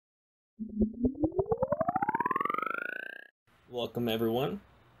Welcome everyone.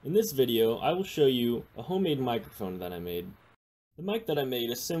 In this video, I will show you a homemade microphone that I made. The mic that I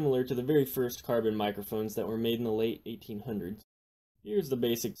made is similar to the very first carbon microphones that were made in the late 1800s. Here's the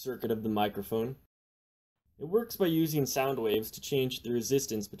basic circuit of the microphone. It works by using sound waves to change the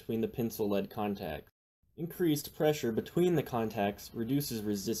resistance between the pencil lead contacts. Increased pressure between the contacts reduces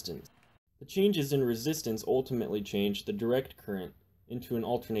resistance. The changes in resistance ultimately change the direct current into an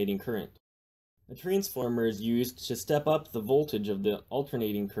alternating current. A transformer is used to step up the voltage of the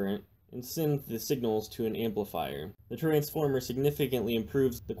alternating current and send the signals to an amplifier. The transformer significantly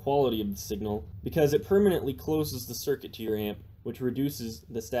improves the quality of the signal because it permanently closes the circuit to your amp, which reduces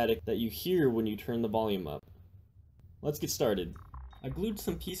the static that you hear when you turn the volume up. Let's get started. I glued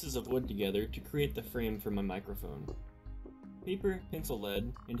some pieces of wood together to create the frame for my microphone. Paper, pencil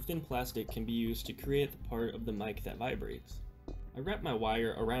lead, and thin plastic can be used to create the part of the mic that vibrates. I wrap my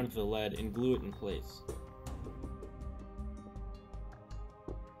wire around the lead and glue it in place.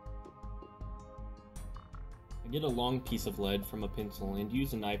 I get a long piece of lead from a pencil and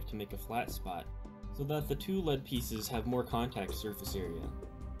use a knife to make a flat spot so that the two lead pieces have more contact surface area.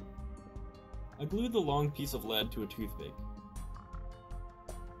 I glue the long piece of lead to a toothpick.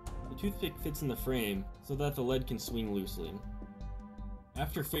 The toothpick fits in the frame so that the lead can swing loosely.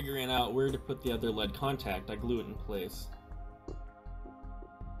 After figuring out where to put the other lead contact, I glue it in place.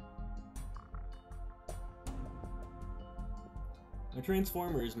 My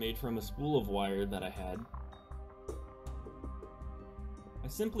transformer is made from a spool of wire that I had. I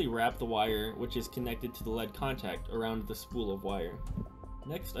simply wrap the wire, which is connected to the lead contact, around the spool of wire.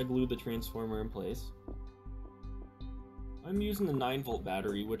 Next, I glue the transformer in place. I'm using a 9-volt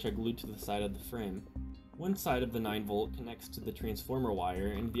battery, which I glued to the side of the frame. One side of the 9-volt connects to the transformer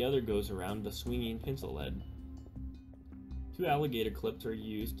wire, and the other goes around the swinging pencil lead. 2 alligator clips are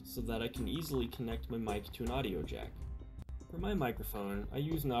used so that I can easily connect my mic to an audio jack. For my microphone, I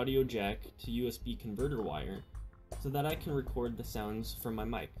use an audio jack to USB converter wire so that I can record the sounds from my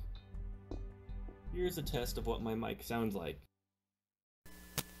mic. Here's a test of what my mic sounds like.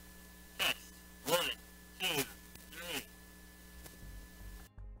 Test. 1, 2, 3.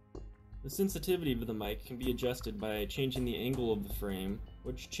 The sensitivity of the mic can be adjusted by changing the angle of the frame,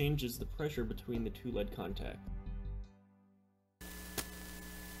 which changes the pressure between the two lead contacts.